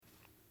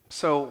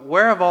So,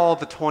 where have all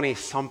the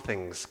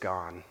 20-somethings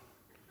gone?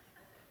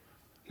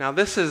 Now,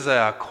 this is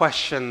a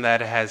question that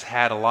has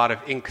had a lot of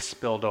ink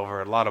spilled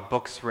over, a lot of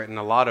books written,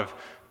 a lot of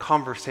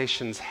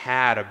conversations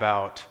had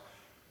about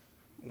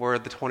where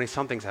the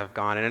 20-somethings have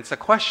gone. And it's a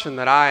question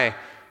that I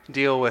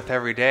deal with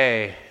every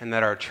day and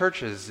that our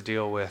churches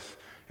deal with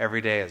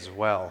every day as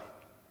well.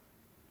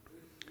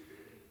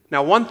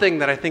 Now, one thing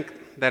that I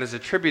think that is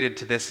attributed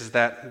to this is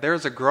that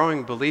there's a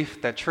growing belief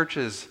that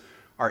churches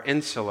are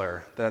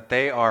insular, that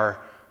they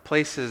are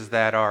places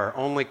that are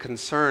only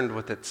concerned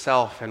with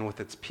itself and with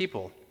its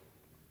people,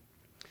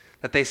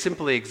 that they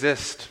simply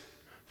exist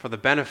for the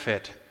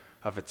benefit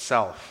of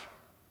itself.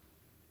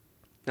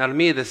 Now, to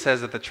me, this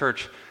says that the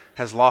church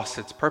has lost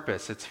its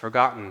purpose. It's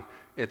forgotten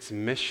its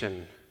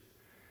mission.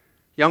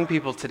 Young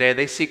people today,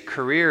 they seek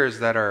careers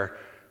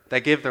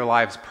that give their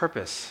lives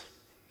purpose,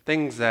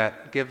 things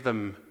that give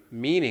them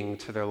meaning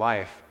to their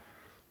life.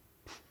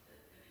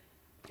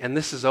 And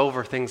this is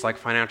over things like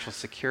financial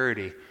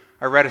security.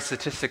 I read a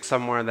statistic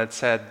somewhere that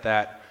said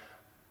that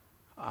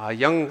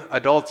young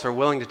adults are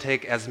willing to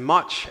take as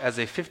much as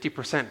a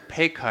 50%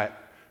 pay cut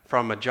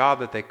from a job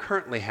that they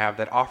currently have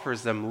that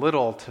offers them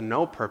little to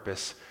no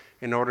purpose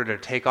in order to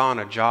take on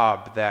a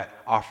job that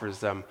offers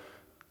them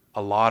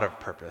a lot of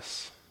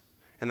purpose.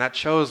 And that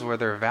shows where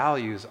their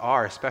values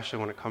are, especially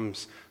when it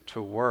comes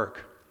to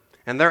work.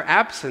 And their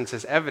absence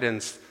is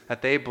evidence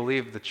that they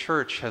believe the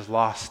church has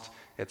lost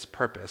its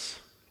purpose.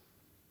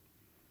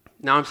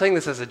 Now, I'm saying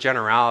this as a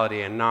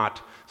generality and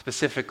not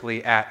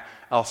specifically at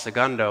El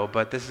Segundo,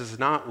 but this does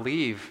not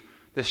leave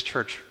this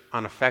church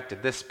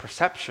unaffected. This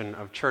perception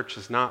of church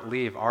does not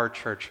leave our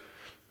church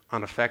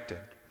unaffected.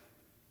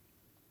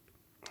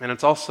 And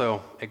it's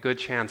also a good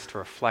chance to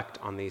reflect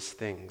on these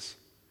things.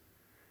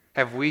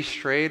 Have we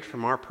strayed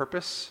from our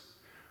purpose?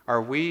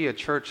 Are we a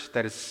church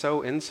that is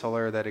so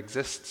insular that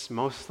exists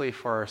mostly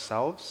for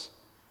ourselves?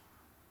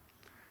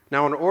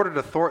 Now, in order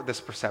to thwart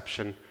this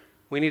perception,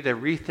 we need to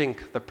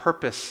rethink the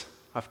purpose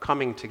of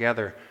coming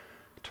together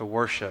to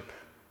worship.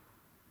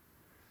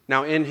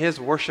 Now, in his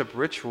worship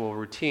ritual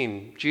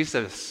routine,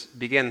 Jesus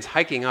begins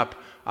hiking up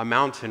a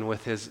mountain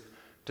with his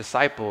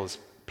disciples,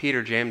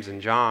 Peter, James, and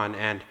John,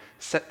 and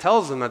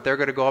tells them that they're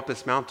going to go up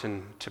this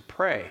mountain to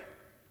pray.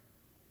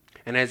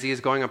 And as he is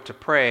going up to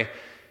pray,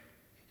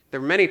 there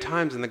are many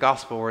times in the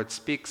gospel where it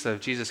speaks of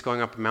Jesus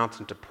going up a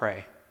mountain to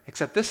pray,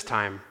 except this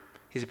time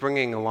he's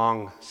bringing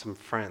along some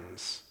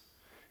friends.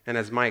 And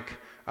as Mike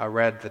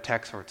read the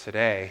text for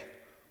today,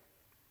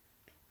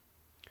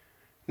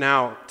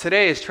 now,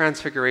 today is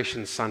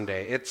Transfiguration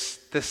Sunday. It's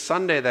this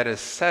Sunday that is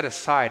set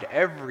aside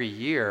every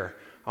year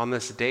on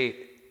this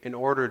date in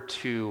order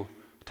to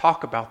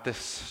talk about this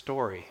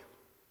story.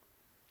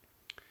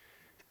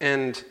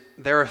 And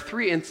there are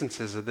 3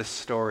 instances of this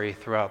story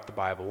throughout the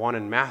Bible, one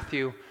in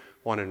Matthew,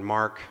 one in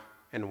Mark,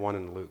 and one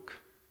in Luke.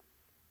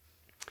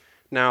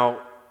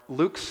 Now,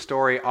 Luke's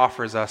story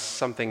offers us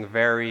something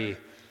very,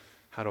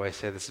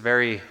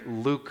 very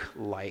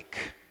Luke-like.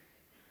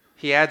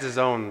 He adds his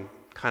own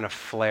kind of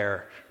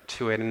flair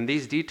to it, and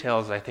these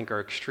details, I think, are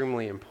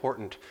extremely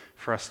important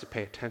for us to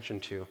pay attention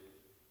to.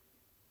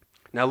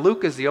 Now,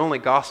 Luke is the only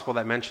gospel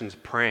that mentions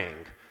praying,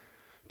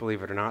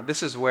 believe it or not.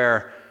 This is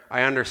where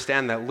I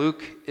understand that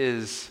Luke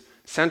is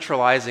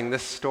centralizing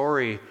this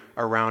story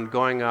around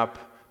going up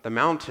the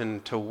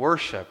mountain to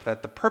worship,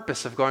 that the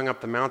purpose of going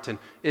up the mountain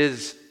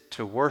is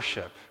to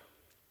worship.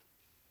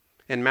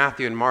 In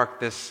Matthew and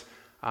Mark, this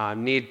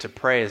need to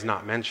pray is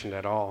not mentioned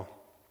at all.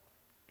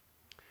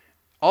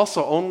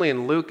 Also, only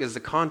in Luke is the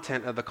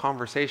content of the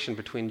conversation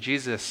between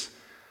Jesus,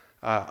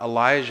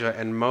 Elijah,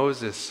 and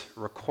Moses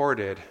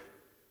recorded.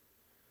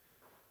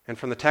 And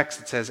from the text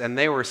it says, "And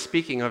they were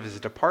speaking of his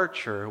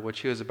departure,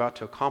 which he was about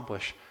to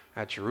accomplish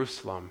at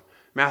Jerusalem."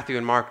 Matthew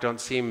and Mark don't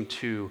seem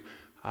to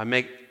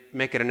make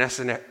it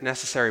a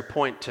necessary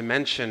point to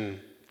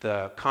mention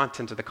the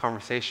content of the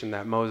conversation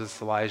that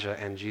Moses, Elijah,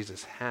 and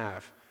Jesus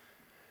have.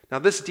 Now,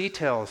 this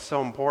detail is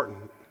so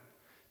important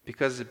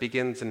because it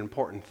begins an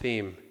important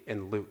theme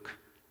in Luke.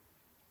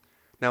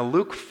 Now,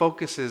 Luke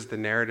focuses the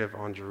narrative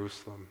on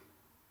Jerusalem.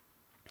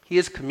 He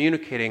is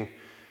communicating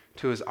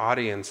to his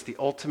audience the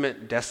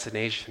ultimate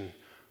destination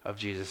of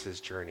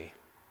Jesus' journey.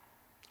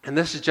 And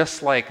this is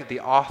just like the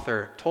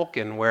author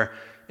Tolkien, where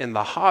in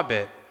The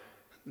Hobbit,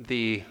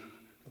 the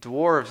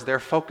dwarves, they're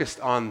focused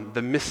on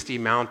the misty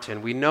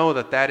mountain. We know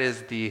that that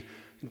is the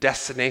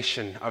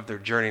destination of their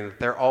journey, that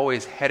they're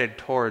always headed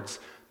towards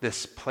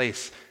this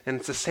place. And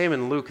it's the same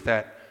in Luke,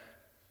 that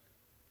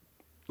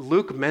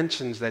Luke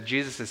mentions that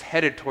Jesus is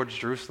headed towards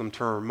Jerusalem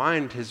to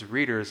remind his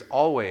readers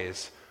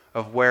always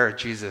of where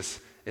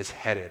Jesus is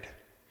headed.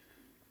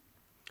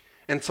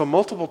 And so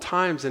multiple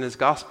times in his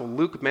gospel,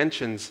 Luke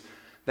mentions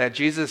that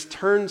Jesus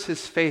turns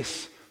his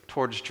face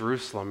towards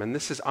Jerusalem, and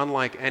this is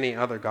unlike any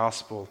other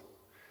gospel.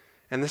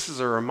 And this is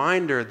a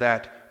reminder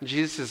that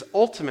Jesus'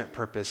 ultimate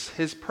purpose,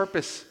 his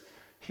purpose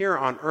here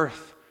on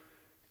earth,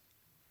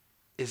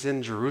 is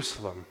in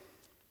Jerusalem.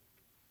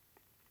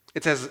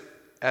 It's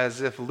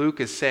as if Luke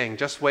is saying,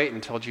 just wait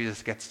until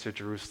Jesus gets to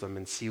Jerusalem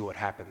and see what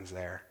happens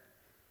there.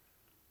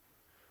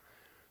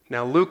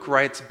 Now, Luke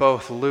writes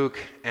both Luke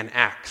and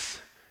Acts,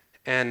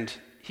 and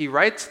he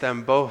writes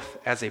them both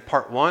as a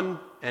part 1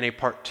 and a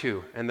part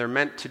 2, and they're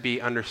meant to be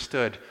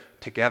understood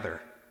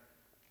together.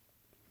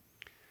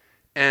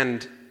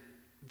 And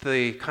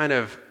the kind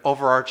of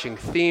overarching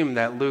theme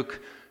that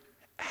Luke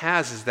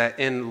has is that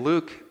in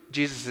Luke,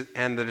 Jesus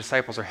and the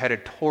disciples are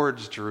headed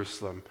towards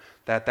Jerusalem,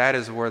 that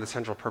is where the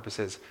central purpose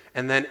is.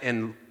 And then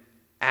in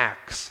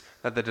Acts,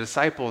 that the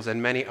disciples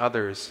and many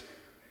others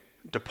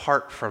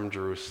depart from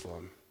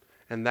Jerusalem.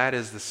 And that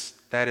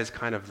is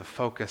kind of the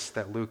focus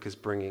that Luke is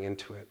bringing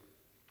into it.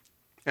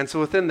 And so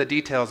within the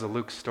details of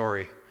Luke's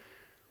story,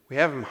 we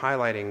have him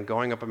highlighting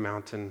going up a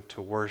mountain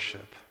to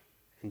worship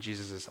in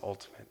Jesus'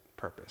 ultimate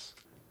purpose.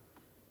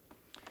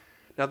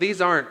 Now,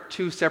 these aren't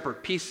two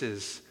separate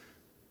pieces,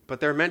 but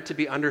they're meant to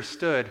be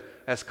understood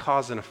as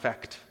cause and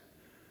effect.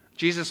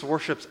 Jesus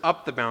worships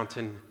up the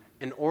mountain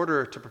in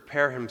order to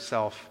prepare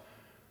himself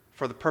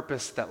for the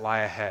purpose that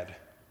lie ahead.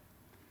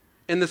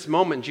 In this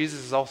moment, Jesus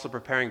is also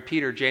preparing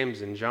Peter,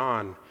 James, and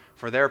John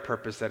for their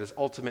purpose that is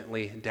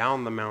ultimately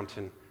down the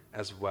mountain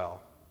as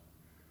well.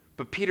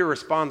 But Peter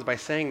responds by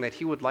saying that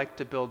he would like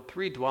to build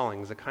 3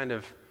 dwellings, a kind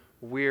of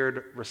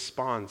weird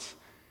response,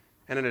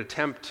 and an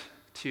attempt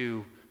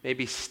to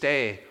maybe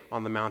stay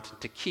on the mountain,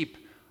 to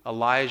keep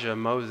Elijah,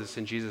 Moses,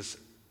 and Jesus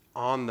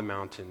on the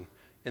mountain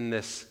in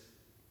this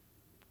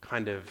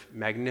kind of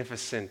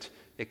magnificent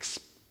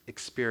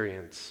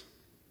experience.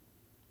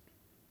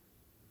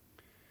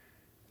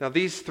 Now,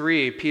 these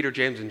 3, Peter,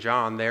 James, and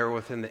John, they are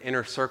within the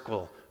inner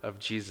circle of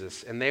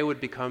Jesus, and they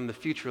would become the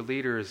future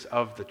leaders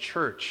of the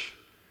church.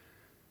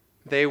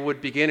 They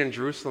would begin in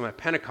Jerusalem at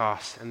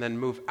Pentecost and then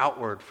move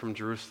outward from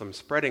Jerusalem,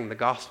 spreading the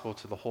gospel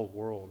to the whole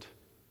world.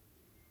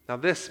 Now,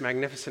 this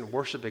magnificent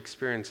worship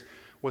experience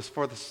was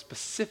for the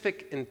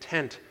specific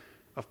intent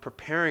of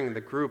preparing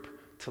the group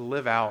to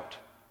live out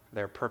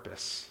their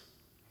purpose.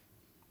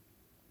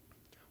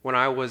 When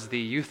I was the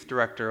youth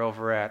director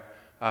over at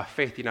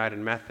Faith United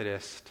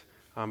Methodist,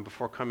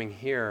 before coming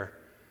here,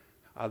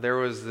 there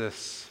was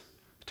this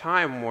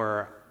time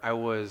where I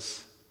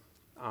was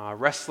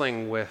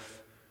wrestling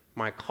with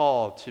my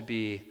call to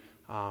be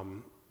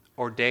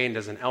ordained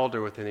as an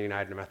elder within the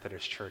United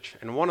Methodist Church.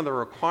 And one of the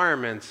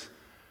requirements,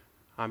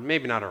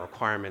 maybe not a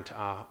requirement,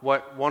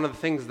 one of the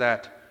things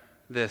that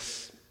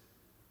this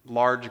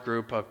large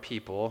group of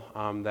people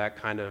that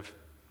kind of,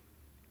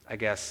 I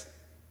guess,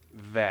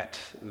 vet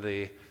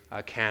the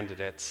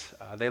candidates,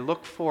 they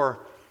look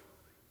for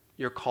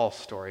your call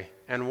story.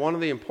 And one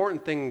of the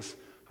important things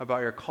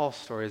about your call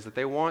story is that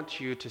they want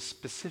you to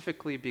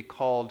specifically be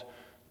called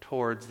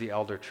towards the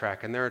elder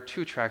track. And there are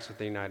 2 tracks with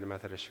the United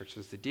Methodist Church.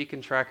 There's the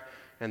deacon track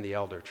and the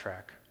elder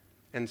track.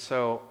 And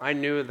so I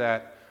knew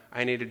that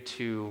I needed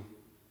to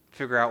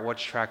figure out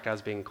which track I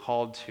was being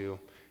called to,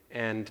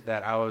 and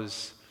that I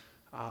was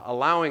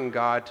allowing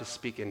God to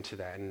speak into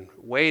that and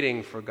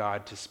waiting for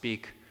God to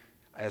speak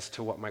as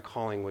to what my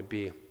calling would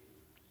be.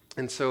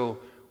 And so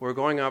we're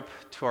going up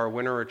to our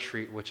winter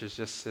retreat, which is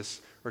just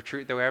this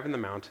retreat that we have in the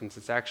mountains.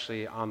 It's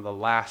actually on the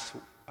last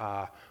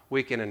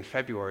weekend in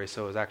February,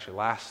 so it was actually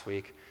last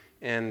week.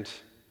 And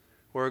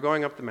we were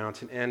going up the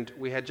mountain, and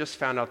we had just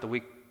found out the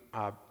week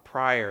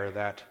prior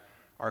that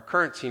our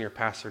current senior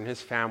pastor and his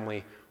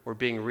family were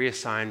being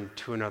reassigned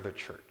to another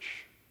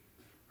church.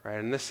 Right?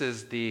 And this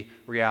is the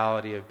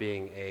reality of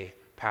being a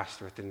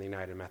pastor within the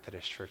United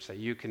Methodist Church, that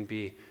you can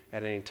be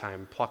at any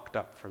time plucked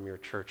up from your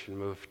church and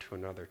moved to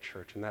another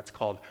church, and that's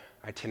called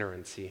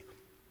itinerancy.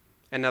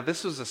 And now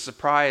this was a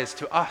surprise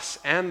to us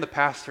and the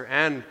pastor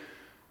and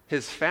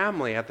his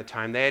family at the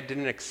time. They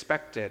didn't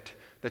expect it.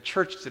 The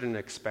church didn't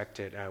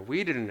expect it.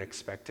 We didn't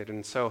expect it.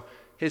 And so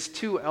his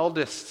 2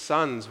 eldest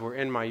sons were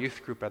in my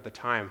youth group at the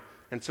time.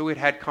 And so we'd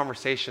had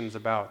conversations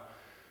about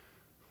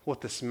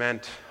what this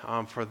meant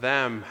for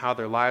them, how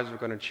their lives were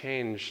going to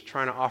change,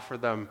 trying to offer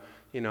them,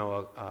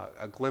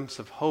 a glimpse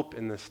of hope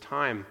in this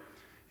time.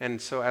 And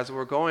so as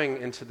we're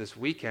going into this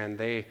weekend,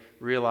 they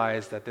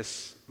realized that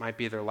this might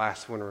be their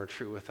last winter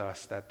retreat with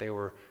us, that they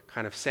were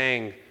kind of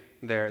saying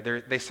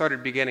they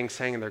started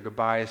saying their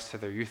goodbyes to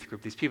their youth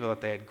group, these people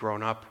that they had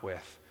grown up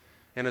with.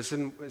 And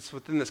it's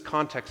within this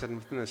context and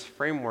within this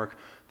framework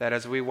that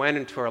as we went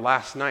into our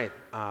last night,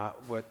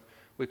 what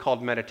we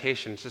called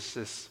meditation, it's just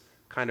this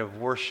kind of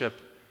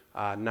worship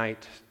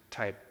night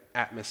type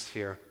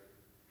atmosphere.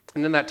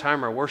 And in that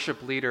time, our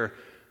worship leader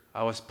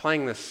was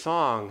playing this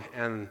song,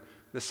 and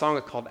the song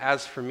is called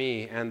As For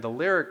Me, and the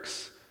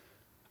lyrics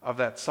of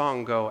that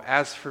song go,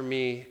 "As for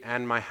me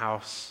and my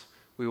house,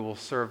 we will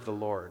serve the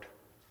Lord."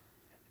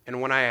 And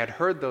when I had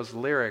heard those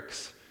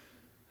lyrics,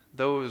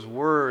 those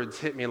words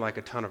hit me like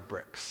a ton of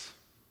bricks.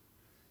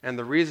 And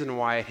the reason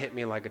why it hit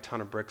me like a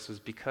ton of bricks was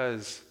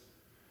because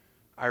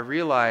I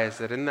realized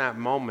that in that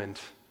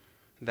moment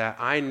that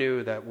I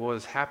knew that what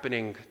was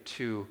happening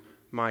to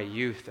my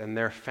youth and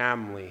their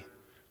family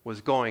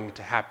was going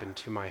to happen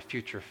to my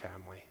future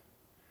family.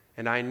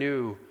 And I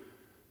knew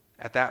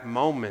at that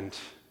moment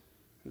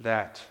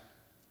that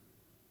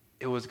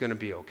it was going to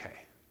be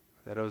okay,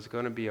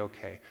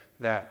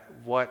 that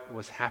what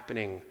was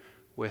happening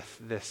with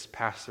this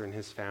pastor and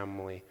his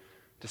family,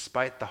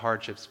 despite the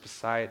hardships,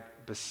 besides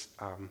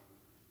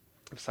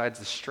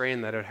the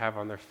strain that it would have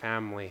on their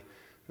family,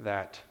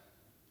 that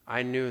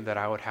I knew that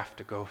I would have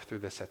to go through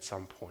this at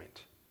some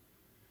point.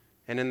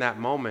 And in that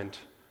moment,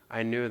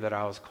 I knew that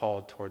I was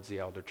called towards the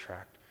elder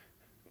track.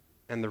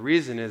 And the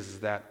reason is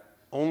that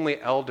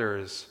only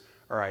elders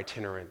are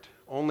itinerant.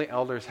 Only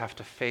elders have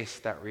to face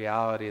that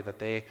reality that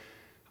they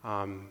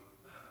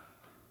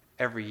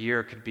every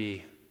year could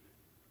be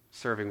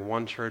serving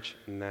one church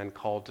and then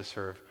called to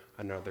serve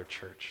another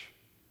church.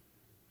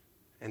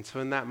 And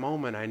so in that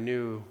moment, I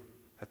knew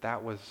that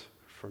that was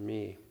for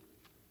me.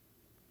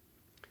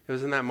 It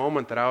was in that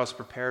moment that I was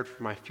prepared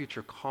for my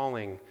future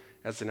calling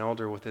as an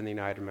elder within the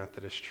United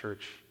Methodist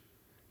Church.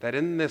 That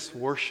in this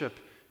worship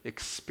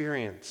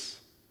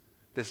experience,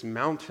 this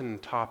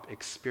mountaintop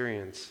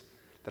experience,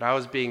 that I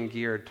was being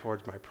geared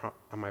towards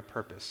my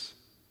purpose.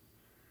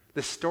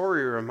 This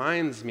story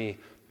reminds me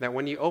that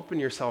when you open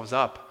yourselves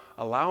up,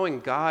 allowing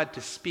God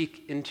to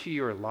speak into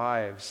your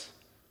lives,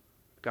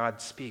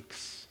 God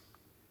speaks.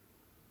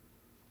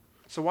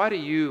 So why do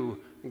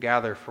you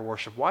gather for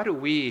worship? Why do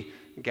we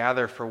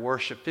gather for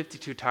worship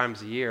 52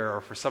 times a year?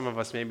 Or for some of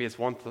us, maybe it's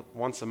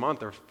once a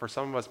month, or for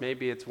some of us,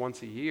 maybe it's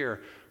once a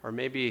year, or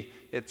maybe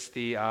it's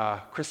the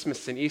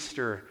Christmas and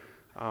Easter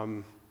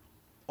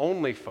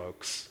only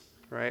folks,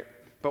 right?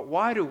 But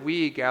why do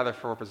we gather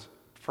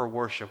for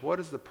worship? What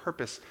is the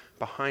purpose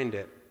behind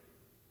it?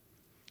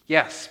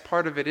 Yes,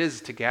 part of it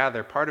is to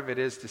gather. Part of it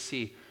is to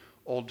see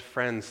old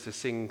friends, to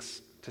sing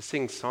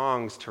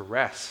songs, to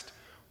rest,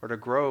 or to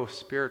grow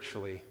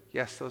spiritually.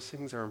 Yes, those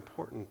things are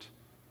important.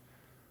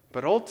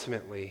 But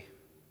ultimately,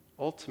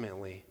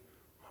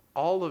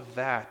 all of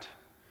that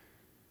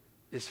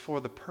is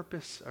for the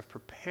purpose of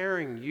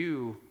preparing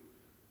you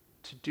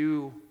to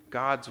do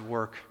God's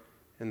work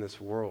in this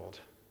world.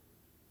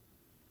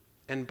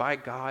 And by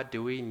God,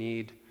 do we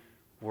need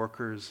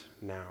workers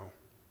now?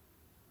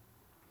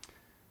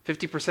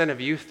 50%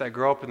 of youth that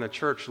grow up in the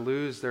church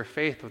lose their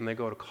faith when they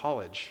go to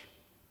college.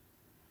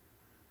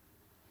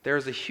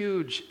 There's a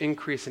huge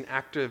increase in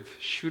active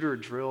shooter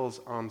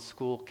drills on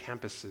school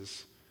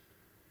campuses.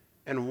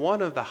 And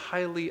one of the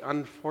highly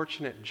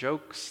unfortunate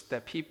jokes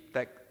that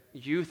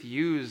youth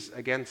use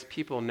against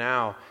people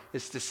now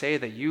is to say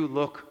that you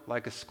look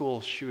like a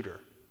school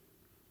shooter.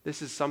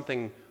 This is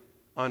something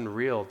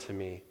unreal to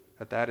me,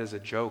 that is a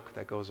joke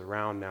that goes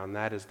around now, and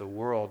that is the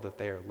world that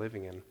they are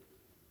living in.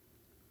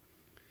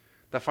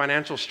 The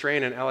financial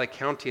strain in LA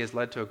County has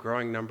led to a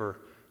growing number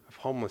of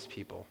homeless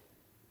people.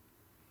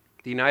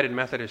 The United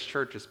Methodist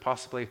Church is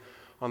possibly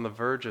on the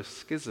verge of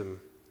schism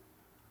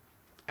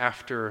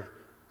after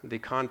the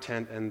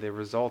content and the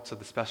results of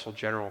the Special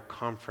General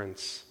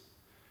Conference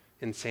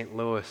in St.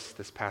 Louis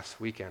this past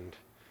weekend,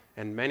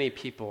 and many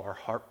people are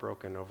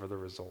heartbroken over the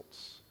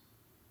results.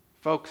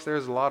 Folks,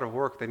 there's a lot of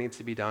work that needs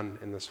to be done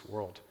in this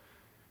world,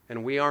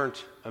 and we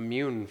aren't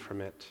immune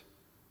from it.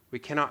 We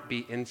cannot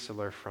be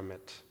insular from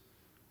it.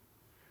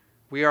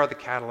 We are the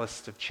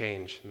catalyst of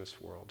change in this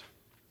world,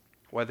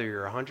 whether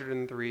you're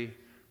 103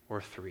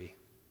 or 3.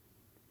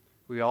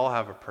 We all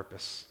have a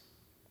purpose.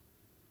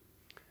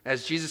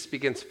 As Jesus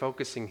begins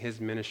focusing his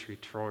ministry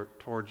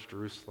towards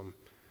Jerusalem,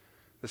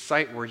 the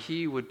site where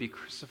he would be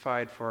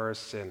crucified for our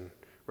sin,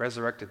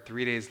 resurrected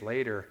 3 days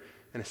later,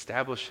 and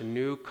establish a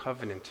new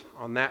covenant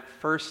on that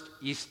first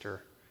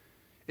Easter,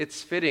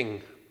 it's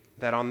fitting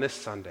that on this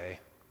Sunday,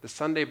 the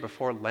Sunday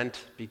before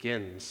Lent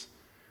begins,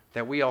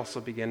 that we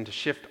also begin to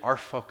shift our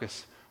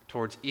focus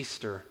towards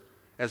Easter,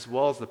 as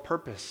well as the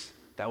purpose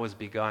that was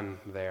begun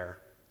there.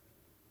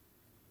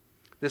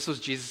 This was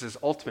Jesus'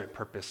 ultimate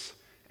purpose,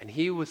 and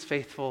he was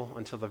faithful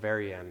until the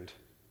very end.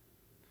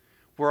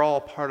 We're all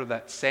part of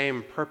that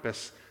same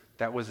purpose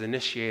that was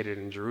initiated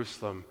in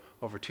Jerusalem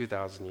over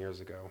 2,000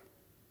 years ago.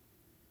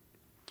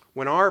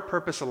 When our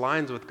purpose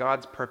aligns with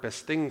God's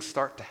purpose, things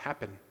start to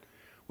happen.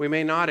 We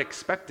may not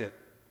expect it.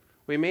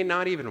 We may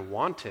not even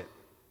want it.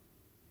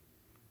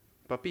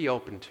 But be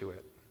open to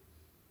it.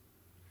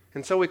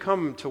 And so we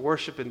come to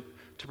worship and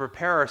to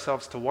prepare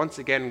ourselves to once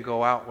again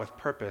go out with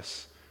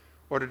purpose,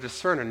 or to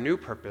discern a new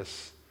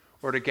purpose,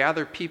 or to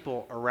gather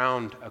people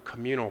around a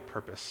communal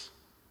purpose.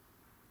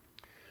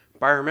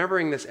 By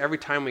remembering this every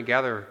time we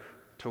gather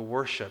to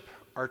worship,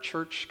 our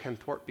church can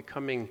thwart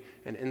becoming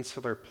an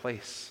insular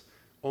place,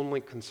 only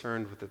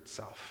concerned with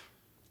itself.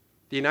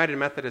 The United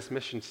Methodist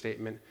mission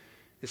statement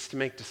is to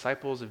make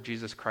disciples of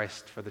Jesus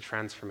Christ for the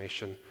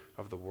transformation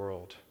of the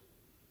world.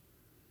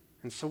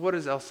 And so what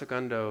is El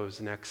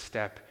Segundo's next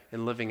step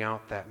in living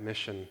out that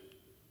mission?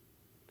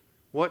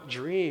 What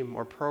dream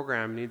or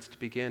program needs to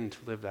begin to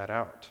live that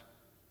out?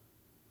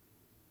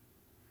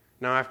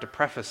 Now I have to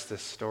preface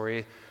this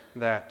story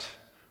that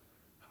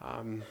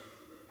and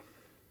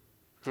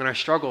I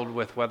struggled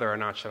with whether or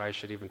not I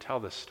should even tell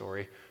this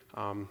story.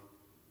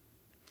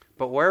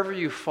 But wherever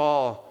you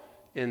fall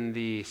in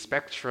the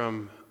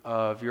spectrum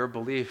of your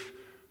belief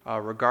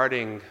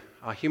regarding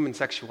human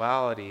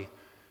sexuality,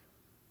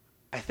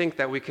 I think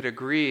that we could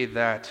agree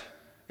that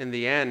in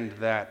the end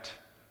that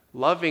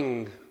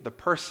loving the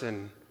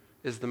person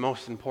is the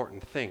most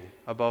important thing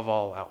above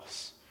all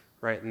else,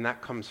 right? And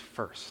that comes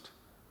first.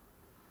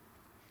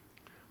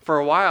 For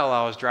a while,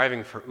 I was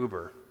driving for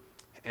Uber,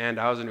 and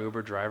I was an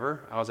Uber driver.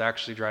 I was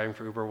actually driving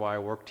for Uber while I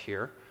worked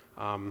here.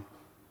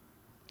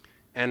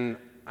 And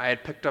I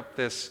had picked up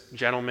this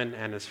gentleman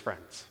and his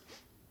friends.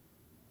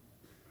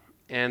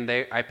 And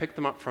I picked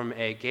them up from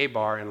a gay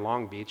bar in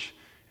Long Beach,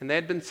 and they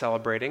had been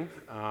celebrating,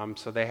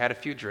 so they had a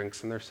few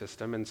drinks in their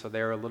system, and so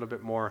they were a little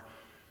bit more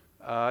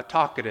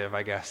talkative,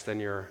 I guess,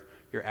 than your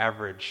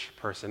average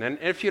person. And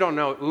if you don't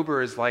know,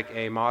 Uber is like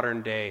a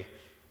modern-day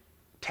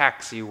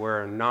taxi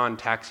where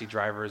non-taxi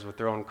drivers with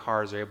their own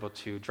cars are able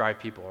to drive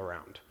people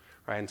around,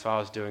 right? And so I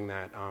was doing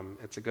that.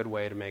 It's a good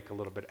way to make a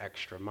little bit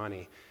extra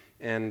money.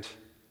 And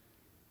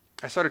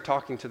I started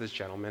talking to this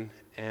gentleman,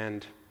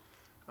 and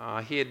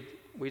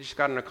we just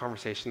got in a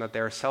conversation that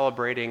they were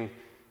celebrating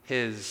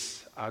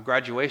his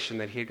graduation,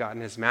 that he had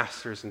gotten his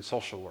master's in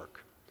social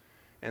work.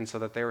 And so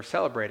that they were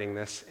celebrating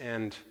this,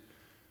 and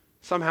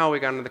somehow we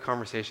got into the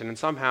conversation, and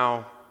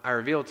somehow I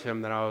revealed to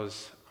him that I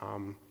was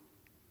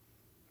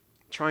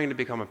trying to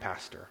become a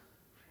pastor.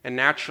 And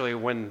naturally,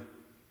 when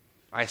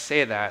I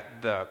say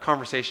that, the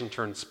conversation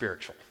turns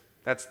spiritual.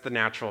 That's the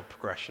natural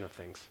progression of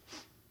things.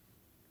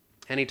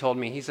 And he told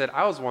me, he said,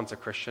 I was once a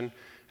Christian,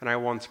 and I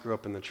once grew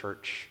up in the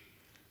church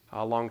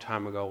a long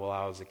time ago while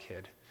I was a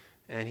kid.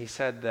 And he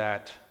said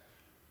that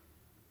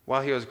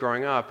while he was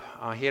growing up,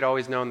 he had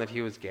always known that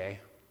he was gay,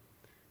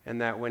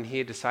 and that when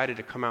he decided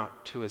to come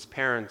out to his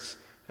parents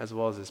as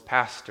well as his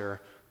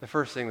pastor, the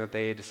first thing that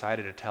they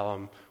decided to tell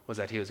him was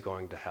that he was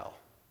going to hell.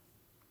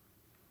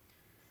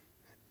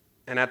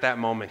 And at that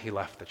moment, he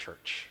left the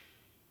church.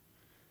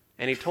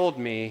 And he told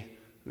me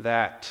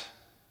that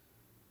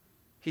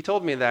he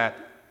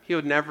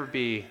would never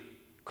be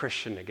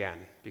Christian again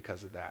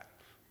because of that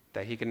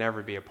he could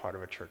never be a part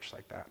of a church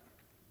like that.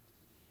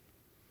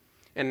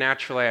 And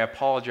naturally, I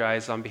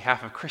apologize on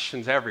behalf of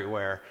Christians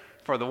everywhere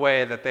for the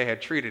way that they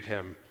had treated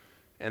him,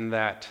 and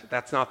that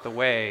that's not the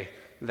way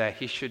that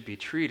he should be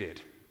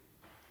treated.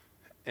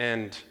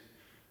 And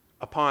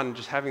upon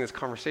just having this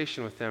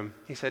conversation with him,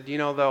 he said,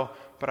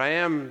 but I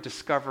am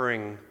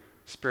discovering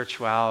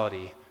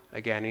spirituality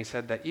again. He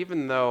said that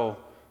even though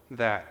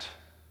that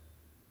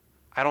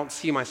I don't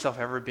see myself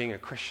ever being a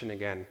Christian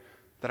again,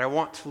 that I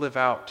want to live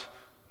out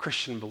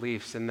Christian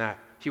beliefs, and that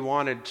he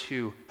wanted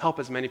to help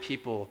as many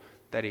people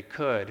that he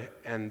could,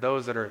 and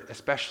those that are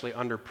especially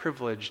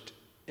underprivileged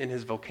in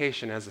his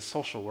vocation as a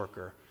social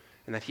worker,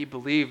 and that he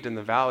believed in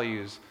the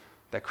values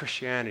that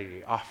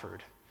Christianity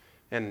offered.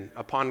 And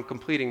upon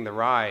completing the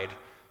ride,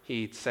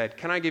 he said,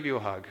 "Can I give you a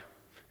hug?"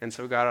 And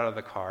so we got out of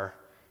the car,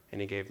 and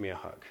he gave me a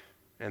hug.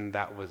 And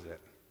that was it.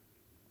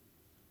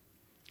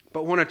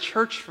 But when a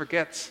church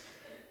forgets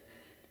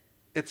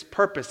its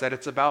purpose, that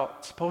it's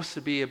supposed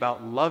to be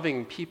about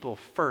loving people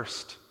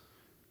first,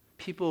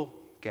 people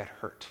get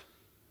hurt.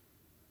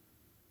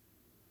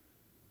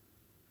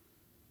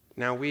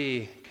 Now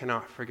we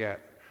cannot forget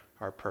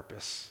our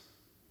purpose.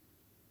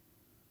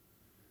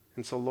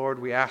 And so, Lord,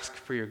 we ask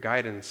for your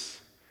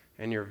guidance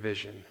and your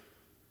vision.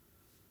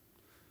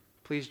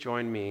 Please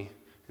join me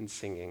in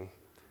singing,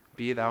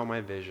 "Be Thou My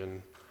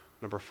Vision,"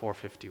 number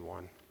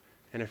 451.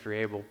 And if you're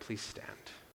able, please stand.